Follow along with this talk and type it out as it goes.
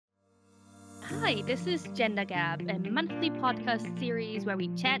Hi, this is Gender Gap, a monthly podcast series where we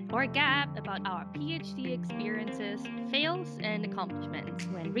chat or gab about our PhD experiences, fails, and accomplishments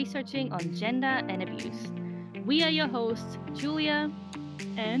when researching on gender and abuse. We are your hosts, Julia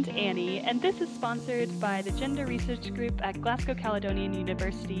and Annie, and this is sponsored by the Gender Research Group at Glasgow Caledonian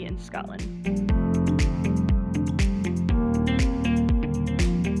University in Scotland.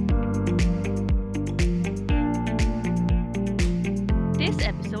 This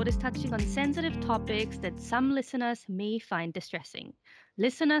episode is touching on sensitive topics that some listeners may find distressing.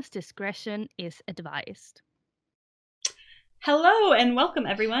 Listeners' discretion is advised. Hello and welcome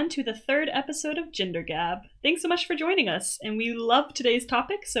everyone to the third episode of Gender Gab. Thanks so much for joining us, and we love today's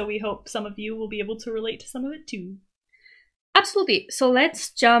topic, so we hope some of you will be able to relate to some of it too. Absolutely. So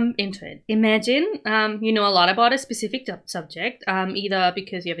let's jump into it. Imagine you know a lot about a specific subject, either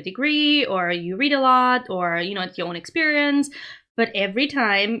because you have a degree or you read a lot or it's your own experience. But every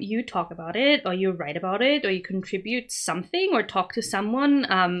time you talk about it or you write about it or you contribute something or talk to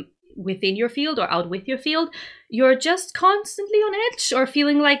someone within your field or out with your field, you're just constantly on edge or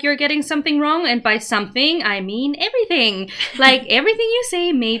feeling like you're getting something wrong. And by something, I mean everything. Like everything you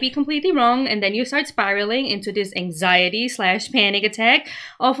say may be completely wrong. And then you start spiraling into this anxiety/panic attack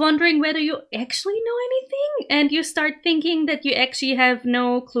of wondering whether you actually know anything. And you start thinking that you actually have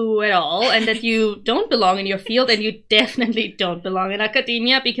no clue at all and that you don't belong in your field. And you definitely don't belong in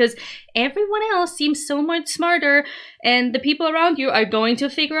academia because everyone else seems so much smarter. And the people around you are going to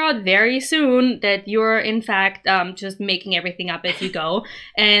figure out very soon that you're in fact just making everything up as you go.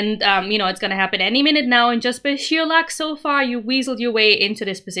 And, it's going to happen any minute now. And just by sheer luck, so far, you weaseled your way into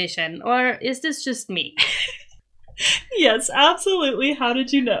this position. Or is this just me? Yes, absolutely. How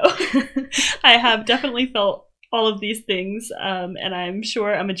did you know? I have definitely felt all of these things, and I'm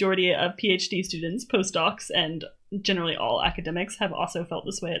sure a majority of PhD students, postdocs, and generally all academics have also felt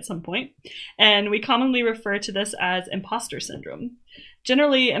this way at some point. And we commonly refer to this as imposter syndrome.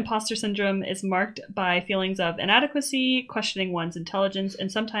 Generally, imposter syndrome is marked by feelings of inadequacy, questioning one's intelligence,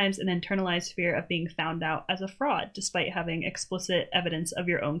 and sometimes an internalized fear of being found out as a fraud, despite having explicit evidence of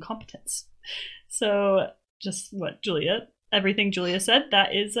your own competence. So, just what everything Julia said,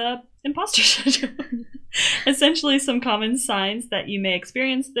 that is imposter syndrome. Essentially, some common signs that you may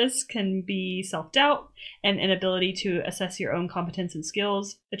experience this can be self-doubt and inability to assess your own competence and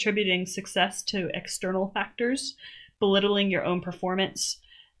skills, attributing success to external factors, belittling your own performance,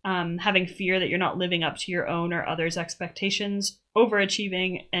 having fear that you're not living up to your own or others' expectations,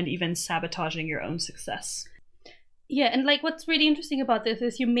 overachieving, and even sabotaging your own success. Yeah, and what's really interesting about this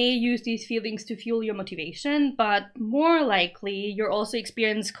is you may use these feelings to fuel your motivation, but more likely you'll also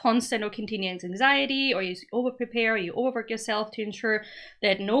experience constant or continuous anxiety, or you over-prepare, or you overwork yourself to ensure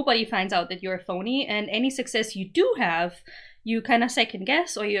that nobody finds out that you're a phony, and any success you do have, you kind of second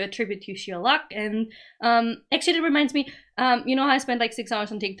guess or you attribute to sheer luck. And actually, it reminds me, how I spent 6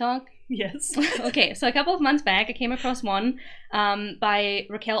 hours on TikTok? Yes. Okay, so a couple of months back, I came across one by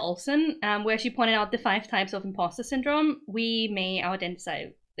Raquel Olson, where she pointed out the 5 types of imposter syndrome we may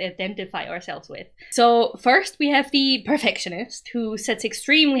identify ourselves with. So first we have the perfectionist who sets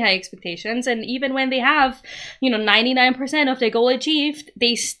extremely high expectations, and even when they have 99% of their goal achieved,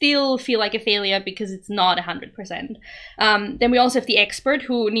 they still feel like a failure because it's not 100%. Then we also have the expert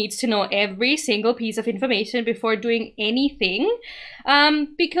who needs to know every single piece of information before doing anything,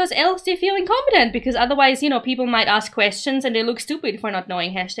 because else they feel incompetent, because otherwise people might ask questions and they look stupid for not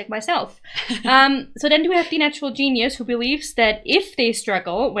knowing #myself. So then we have the natural genius who believes that if they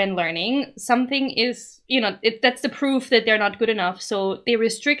struggle when learning, something is, that's the proof that they're not good enough. So they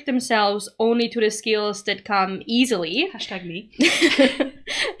restrict themselves only to the skills that come easily. #me.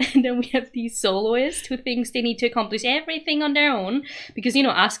 And then we have the soloist who thinks they need to accomplish everything on their own because,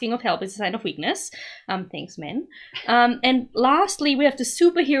 asking of help is a sign of weakness. Thanks, men. And lastly, we have the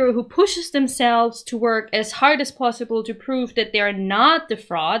superhero who pushes themselves to work as hard as possible to prove that they are not the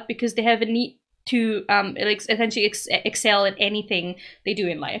fraud because they have a need to essentially excel at anything they do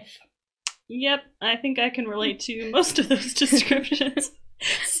in life. Yep, I think I can relate to most of those descriptions.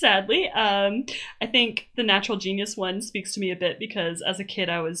 Sadly, I think the natural genius one speaks to me a bit because as a kid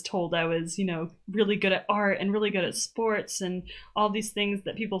I was told I was, really good at art and really good at sports and all these things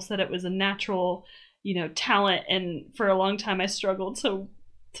that people said it was a natural, talent. And for a long time I struggled to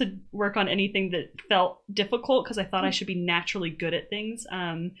work on anything that felt difficult because I thought I should be naturally good at things.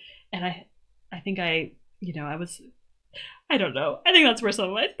 And I think I don't know. I think that's where some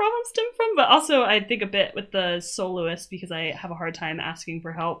of my problems stem from, but also I think a bit with the soloist because I have a hard time asking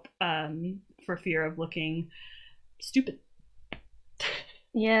for help for fear of looking stupid.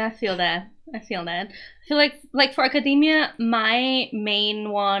 Yeah, I feel that. I feel like for academia, my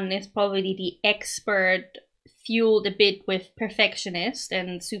main one is probably the expert fueled a bit with perfectionist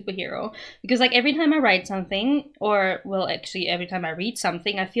and superhero, because like every time I write something, or well actually every time I read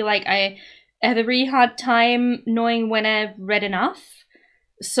something, I feel like I have a really hard time knowing when I've read enough.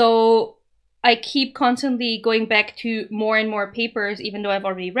 So I keep constantly going back to more and more papers, even though I've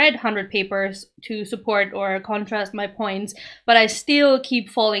already read 100 papers to support or contrast my points. But I still keep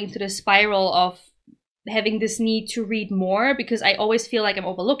falling into the spiral of having this need to read more, because I always feel like I'm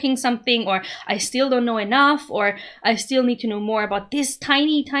overlooking something, or I still don't know enough, or I still need to know more about this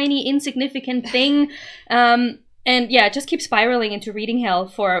tiny, tiny, insignificant thing. And yeah, just keep spiraling into reading hell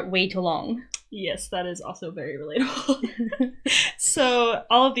for way too long. Yes, that is also very relatable. So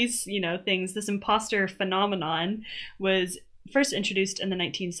all of these, things, this imposter phenomenon was first introduced in the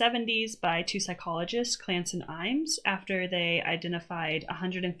 1970s by two psychologists, Clance and Imes, after they identified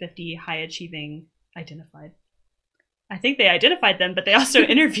 150 high-achieving I think they identified them, but they also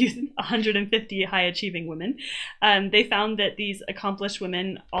interviewed 150 high-achieving women. They found that these accomplished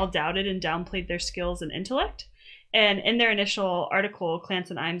women all doubted and downplayed their skills and intellect. And in their initial article, Clance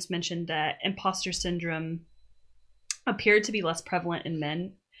and Imes mentioned that imposter syndrome appeared to be less prevalent in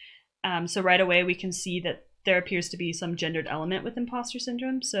men. So right away, we can see that there appears to be some gendered element with imposter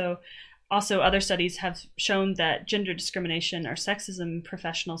syndrome. So also other studies have shown that gender discrimination or sexism in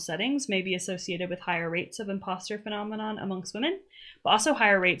professional settings may be associated with higher rates of imposter phenomenon amongst women, but also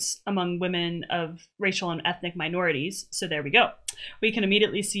higher rates among women of racial and ethnic minorities. So there we go. We can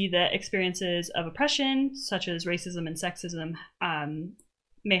immediately see that experiences of oppression, such as racism and sexism,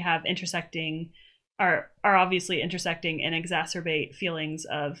 may have are obviously intersecting and exacerbate feelings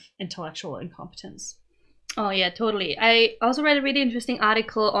of intellectual incompetence. Oh yeah, totally. I also read a really interesting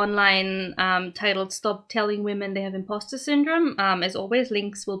article online titled "Stop Telling Women They Have Imposter Syndrome." As always,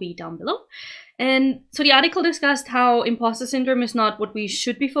 links will be down below. And so the article discussed how imposter syndrome is not what we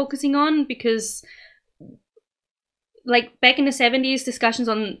should be focusing on, because like back in the 70s, discussions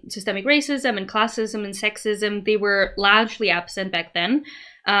on systemic racism and classism and sexism, they were largely absent back then.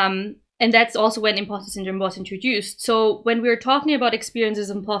 And that's also when imposter syndrome was introduced. So when we're talking about experiences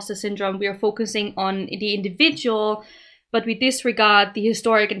of imposter syndrome, we are focusing on the individual, but we disregard the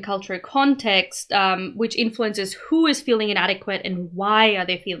historic and cultural context, which influences who is feeling inadequate and why are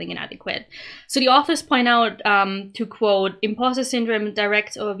they feeling inadequate. So the authors point out, to quote, imposter syndrome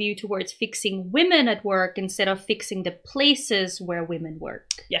directs our view towards fixing women at work instead of fixing the places where women work.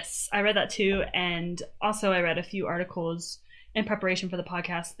 Yes, I read that too. And also I read a few articles in preparation for the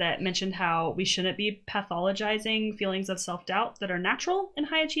podcast that mentioned how we shouldn't be pathologizing feelings of self-doubt that are natural in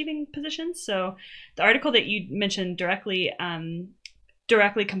high-achieving positions. So the article that you mentioned directly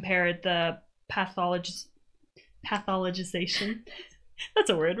compared the pathologization. That's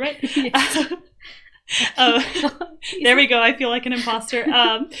a word, right? Yes. There we go. I feel like an imposter.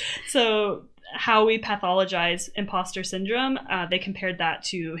 So how we pathologize imposter syndrome, they compared that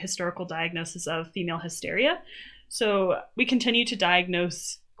to historical diagnosis of female hysteria. So we continue to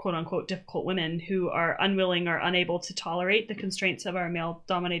diagnose quote unquote difficult women who are unwilling or unable to tolerate the constraints of our male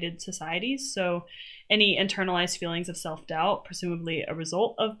dominated societies. So any internalized feelings of self-doubt, presumably a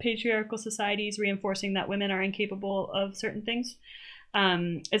result of patriarchal societies reinforcing that women are incapable of certain things,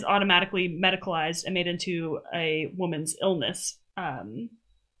 is automatically medicalized and made into a woman's illness.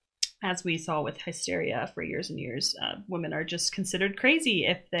 As we saw with hysteria for years and years, women are just considered crazy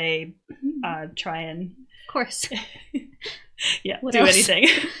if they try and of course. Yeah, what do else? Anything.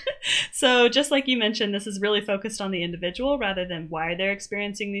 So just like you mentioned, this is really focused on the individual rather than why they're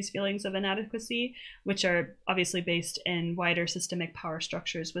experiencing these feelings of inadequacy, which are obviously based in wider systemic power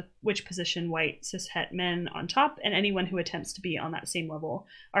structures with which position white cishet men on top, and anyone who attempts to be on that same level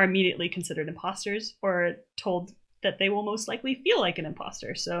are immediately considered imposters or told that they will most likely feel like an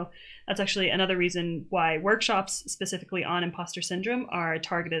imposter. So that's actually another reason why workshops specifically on imposter syndrome are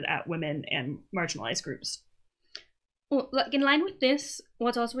targeted at women and marginalized groups. Well, like in line with this,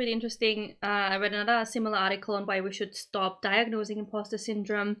 what's also really interesting, I read another similar article on why we should stop diagnosing imposter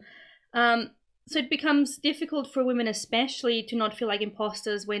syndrome. So it becomes difficult for women especially to not feel like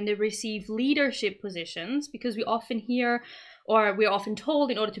imposters when they receive leadership positions, because we often hear, or we're often told,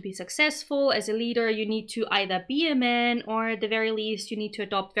 in order to be successful as a leader, you need to either be a man, or at the very least, you need to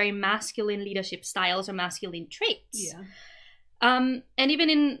adopt very masculine leadership styles or masculine traits. Yeah. And even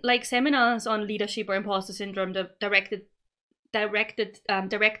in like seminars on leadership or imposter syndrome directed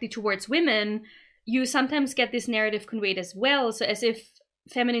directly towards women, you sometimes get this narrative conveyed as well. So as if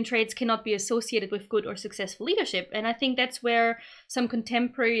feminine traits cannot be associated with good or successful leadership. And I think that's where some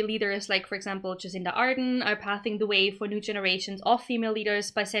contemporary leaders, like, for example, Jacinda Ardern, are pathing the way for new generations of female leaders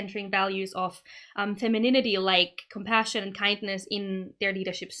by centering values of femininity, like compassion and kindness, in their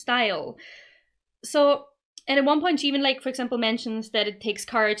leadership style. So, and at one point, she even, like, for example, mentions that it takes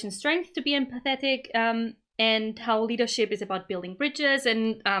courage and strength to be empathetic, and how leadership is about building bridges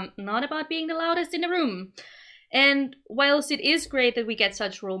and not about being the loudest in the room. And whilst it is great that we get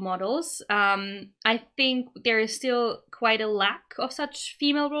such role models, I think there is still quite a lack of such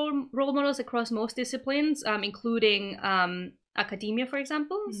female role models across most disciplines, including academia, for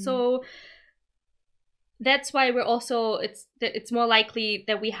example. So that's why we're also, it's more likely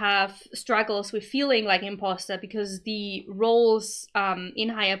that we have struggles with feeling like imposter, because the roles in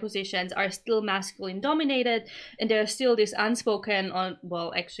higher positions are still masculine dominated, and there's still this unspoken,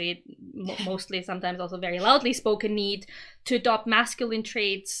 mostly sometimes also very loudly spoken need to adopt masculine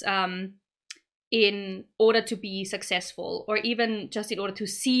traits in order to be successful, or even just in order to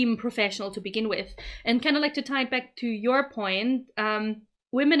seem professional to begin with. And kind of like to tie it back to your point,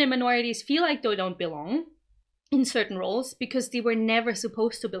 women and minorities feel like they don't belong in certain roles because they were never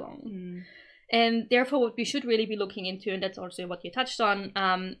supposed to belong. And therefore what we should really be looking into, and that's also what you touched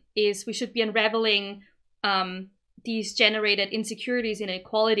on, is we should be unraveling these generated insecurities and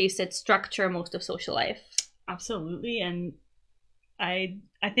inequalities that structure most of social life. Absolutely. And I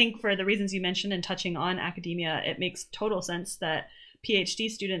think for the reasons you mentioned and touching on academia, it makes total sense that PhD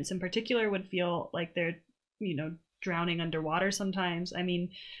students in particular would feel like they're, drowning underwater sometimes. I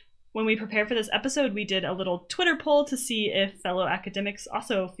mean, when we prepared for this episode, we did a little Twitter poll to see if fellow academics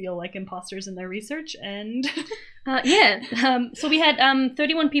also feel like imposters in their research, and so we had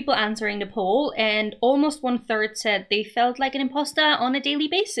 31 people answering the poll, and almost 1/3 said they felt like an imposter on a daily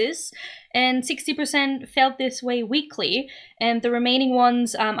basis, and 60% felt this way weekly, and the remaining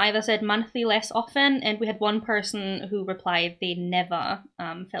ones either said monthly, less often, and we had one person who replied they never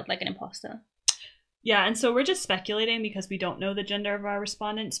felt like an imposter. Yeah, and so we're just speculating because we don't know the gender of our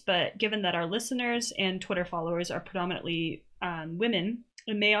respondents, but given that our listeners and Twitter followers are predominantly women,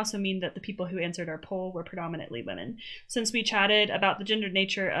 it may also mean that the people who answered our poll were predominantly women. Since we chatted about the gendered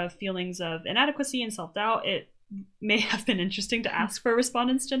nature of feelings of inadequacy and self-doubt, it may have been interesting to ask for a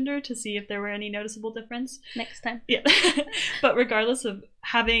respondent's gender to see if there were any noticeable difference. Next time. Yeah. But regardless of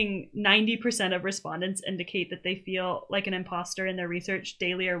having 90% of respondents indicate that they feel like an imposter in their research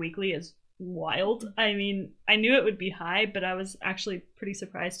daily or weekly is wild. I mean, I knew it would be high, but I was actually pretty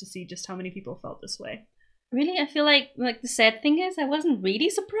surprised to see just how many people felt this way. Really? I feel like the sad thing is I wasn't really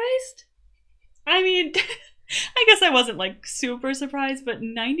surprised. I mean, I guess I wasn't like super surprised, but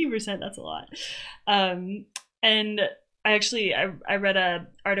 90%, that's a lot. And I read a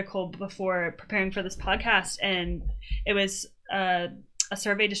article before preparing for this podcast, and it was a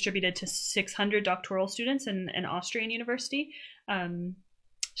survey distributed to 600 doctoral students in an Austrian university.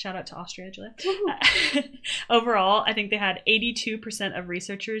 Shout out to Austria, Julia. Overall, I think they had 82% of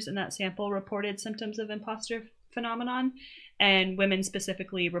researchers in that sample reported symptoms of imposter phenomenon, and women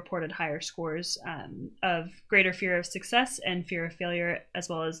specifically reported higher scores of greater fear of success and fear of failure, as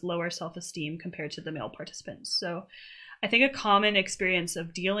well as lower self-esteem compared to the male participants. So I think a common experience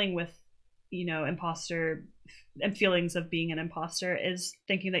of dealing with, imposter and feelings of being an imposter is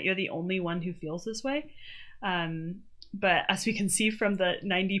thinking that you're the only one who feels this way. But as we can see from the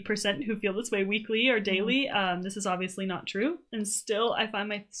 90% who feel this way weekly or daily, this is obviously not true. And still, I find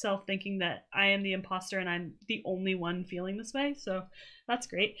myself thinking that I am the imposter and I'm the only one feeling this way. So that's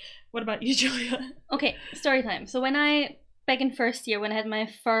great. What about you, Julia? Okay, story time. So back in first year, when I had my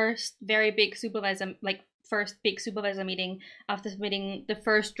first very big supervisor meeting after submitting the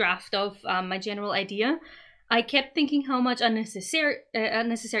first draft of my general idea, I kept thinking how much unnecessary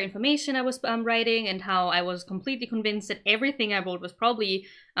information I was writing, and how I was completely convinced that everything I wrote was probably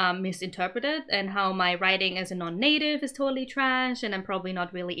misinterpreted, and how my writing as a non-native is totally trash, and I'm probably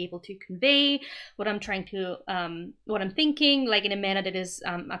not really able to convey what I'm thinking, like in a manner that is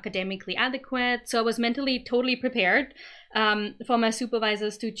academically adequate. So I was mentally totally prepared for my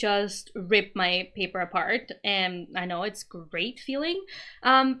supervisors to just rip my paper apart, and I know it's a great feeling.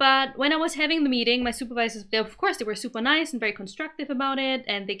 But when I was having the meeting, my supervisors, they were super nice and very constructive about it,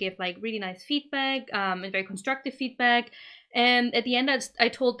 and they gave like really nice feedback and very constructive feedback. And at the end, I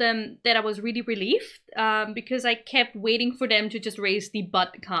told them that I was really relieved because I kept waiting for them to just raise the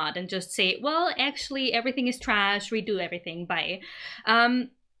but card and just say, well, actually, everything is trash, redo everything, bye.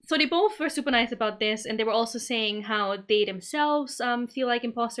 So they both were super nice about this, and they were also saying how they themselves feel like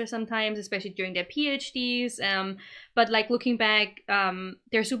imposters sometimes, especially during their PhDs. But like looking back,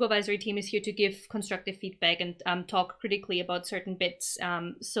 their supervisory team is here to give constructive feedback and talk critically about certain bits.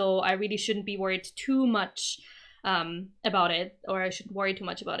 So I really shouldn't be worried too much about it, or I shouldn't worry too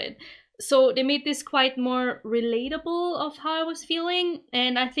much about it. So they made this quite more relatable of how I was feeling.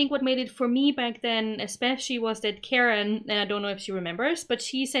 And I think what made it for me back then especially was that Karen, and I don't know if she remembers, but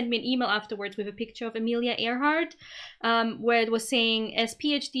she sent me an email afterwards with a picture of Amelia Earhart, where it was saying, as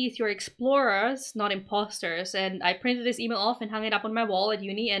PhDs, you're explorers, not imposters. And I printed this email off and hung it up on my wall at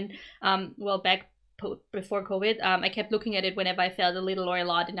uni. And back before COVID, I kept looking at it whenever I felt a little or a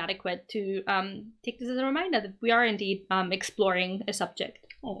lot inadequate to take this as a reminder that we are indeed exploring a subject.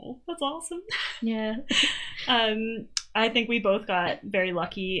 Oh, that's awesome. Yeah. I think we both got very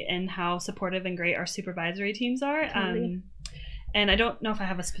lucky in how supportive and great our supervisory teams are. Totally. And I don't know if I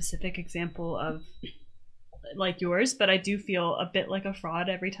have a specific example of like yours, but I do feel a bit like a fraud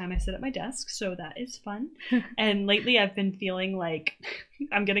every time I sit at my desk, so that is fun. And lately I've been feeling like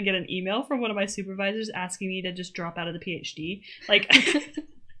I'm gonna get an email from one of my supervisors asking me to just drop out of the PhD. Like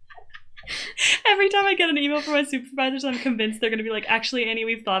every time I get an email from my supervisors, I'm convinced they're going to be like, actually, Annie,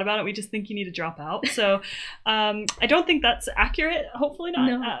 we've thought about it. We just think you need to drop out. So I don't think that's accurate. Hopefully not.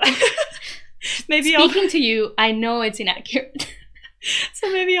 No. Maybe Speaking to you, I know it's inaccurate.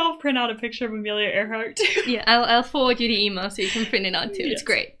 So maybe I'll print out a picture of Amelia Earhart too. Yeah, I'll forward you the email so you can print it out too. Yes. It's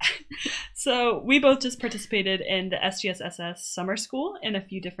great. So we both just participated in the SGSSS summer school in a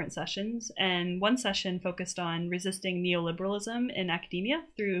few different sessions, and one session focused on resisting neoliberalism in academia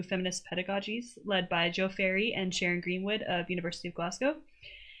through feminist pedagogies led by Jo Ferry and Sharon Greenwood of University of Glasgow.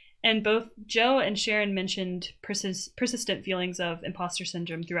 And both Jo and Sharon mentioned persistent feelings of imposter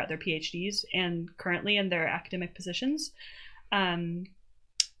syndrome throughout their PhDs and currently in their academic positions. And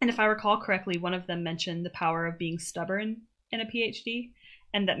if I recall correctly, one of them mentioned the power of being stubborn in a PhD,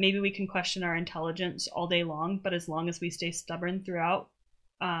 and that maybe we can question our intelligence all day long, but as long as we stay stubborn throughout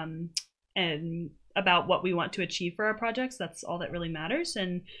and about what we want to achieve for our projects, that's all that really matters.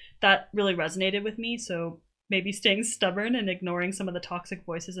 And that really resonated with me. So maybe staying stubborn and ignoring some of the toxic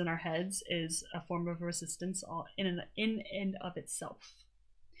voices in our heads is a form of resistance in and of itself.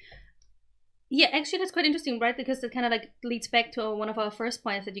 Yeah, actually, that's quite interesting, right? Because that kind of like leads back to one of our first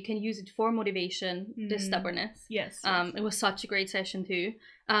points that you can use it for motivation, this stubbornness. Yes. It was such a great session too.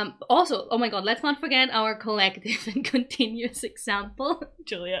 Also, oh my God, let's not forget our collective and continuous example.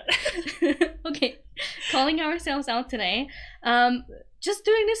 Juliet. Okay, calling ourselves out today. Just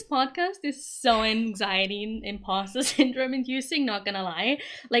doing this podcast is so anxiety and imposter syndrome inducing, not gonna lie.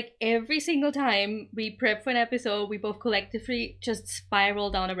 Like every single time we prep for an episode, we both collectively just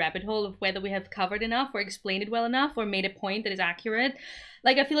spiral down a rabbit hole of whether we have covered enough or explained it well enough or made a point that is accurate.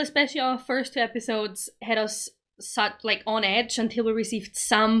 Like I feel especially our first two episodes had us like on edge until we received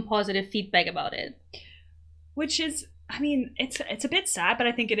some positive feedback about it. Which is, I mean, it's a bit sad, but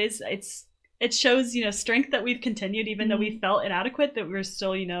I think it shows, strength that we've continued, even though we felt inadequate, that we're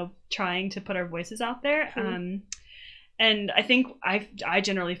still, trying to put our voices out there. And I think I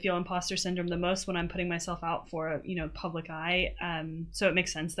generally feel imposter syndrome the most when I'm putting myself out for, public eye. So it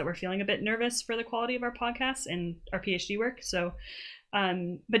makes sense that we're feeling a bit nervous for the quality of our podcasts and our PhD work. So,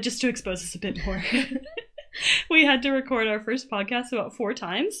 but just to expose us a bit more, we had to record our first podcast about 4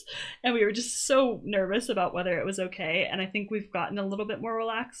 times, and we were just so nervous about whether it was okay. And I think we've gotten a little bit more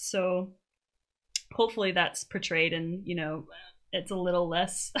relaxed. So hopefully that's portrayed and, it's a little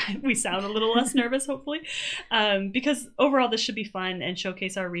less, we sound a little less nervous, hopefully, because overall this should be fun and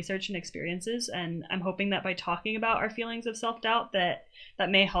showcase our research and experiences. And I'm hoping that by talking about our feelings of self-doubt, that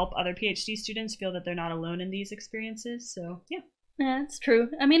may help other PhD students feel that they're not alone in these experiences. So, yeah. Yeah, it's true.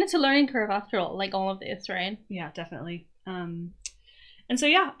 I mean, it's a learning curve after all, like all of this, right? Yeah, definitely. And so,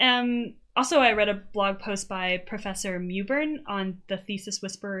 yeah, also, I read a blog post by Professor Mewburn on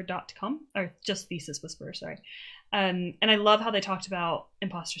thethesiswhisperer.com, or just Thesis Whisperer, sorry. And I love how they talked about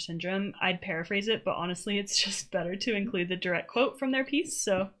imposter syndrome. I'd paraphrase it, but honestly, it's just better to include the direct quote from their piece.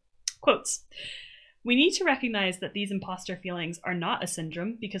 So, quotes. We need to recognize that these imposter feelings are not a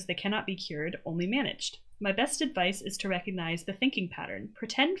syndrome because they cannot be cured, only managed. My best advice is to recognize the thinking pattern.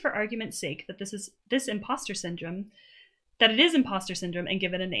 Pretend for argument's sake that it is imposter syndrome, and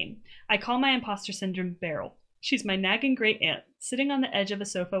give it a name. I call my imposter syndrome Beryl. She's my nagging great aunt, sitting on the edge of a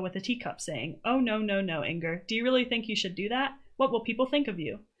sofa with a teacup saying, "Oh, no, no, no, Inger. Do you really think you should do that? What will people think of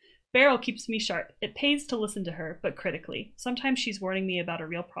you?" Beryl keeps me sharp. It pays to listen to her, but critically. Sometimes she's warning me about a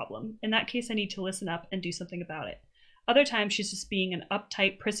real problem. In that case, I need to listen up and do something about it. Other times, she's just being an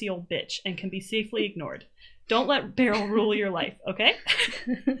uptight, prissy old bitch and can be safely ignored. Don't let Beryl rule your life, okay?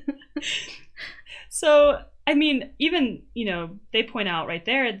 So, I mean, even, they point out right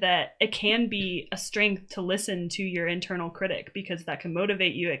there that it can be a strength to listen to your internal critic because that can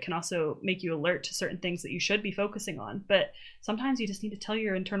motivate you. It can also make you alert to certain things that you should be focusing on. But sometimes you just need to tell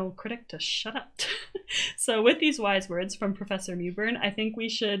your internal critic to shut up. So with these wise words from Professor Mewburn, I think we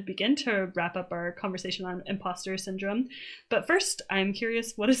should begin to wrap up our conversation on imposter syndrome. But first, I'm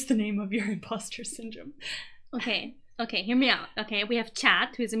curious, what is the name of your imposter syndrome? Okay, hear me out. Okay, we have Chad,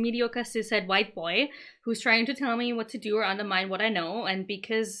 who is a mediocre cishet white boy who's trying to tell me what to do or undermine what I know. And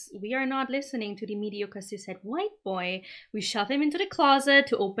because we are not listening to the mediocre cishet white boy, we shove him into the closet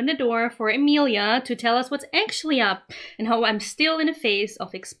to open the door for Emilia to tell us what's actually up and how I'm still in the phase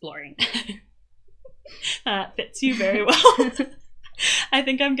of exploring. That fits you very well. I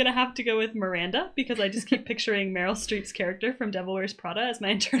think I'm going to have to go with Miranda because I just keep picturing Meryl Streep's character from Devil Wears Prada as my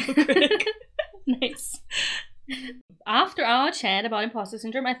internal critic. Nice. After our chat about imposter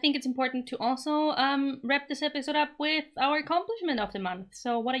syndrome, I think it's important to also wrap this episode up with our accomplishment of the month.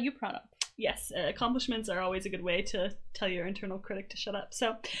 So what are you proud of? Yes, accomplishments are always a good way to tell your internal critic to shut up.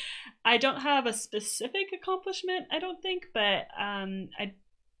 So I don't have a specific accomplishment, I don't think, but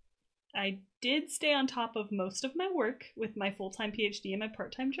I did stay on top of most of my work with my full-time PhD and my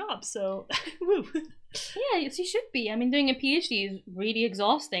part-time job, so woo. Yeah, yes, you should be. I mean, doing a PhD is really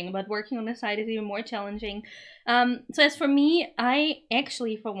exhausting, but working on the side is even more challenging. So as for me, I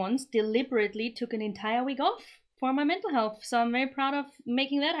actually, for once, deliberately took an entire week off for my mental health. So I'm very proud of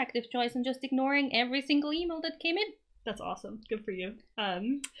making that active choice and just ignoring every single email that came in. That's awesome. Good for you. I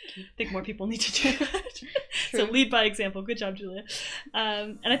think more people need to do that. So lead by example. Good job, Julia.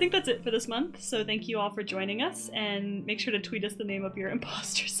 And I think that's it for this month. So thank you all for joining us, and make sure to tweet us the name of your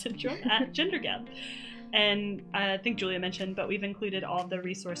imposter syndrome at GenderGap. And I think Julia mentioned, but we've included all the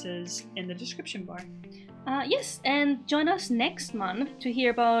resources in the description bar. Yes, and join us next month to hear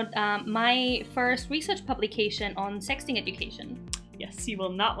about my first research publication on sexting education. Yes, you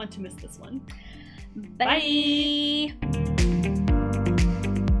will not want to miss this one. Bye.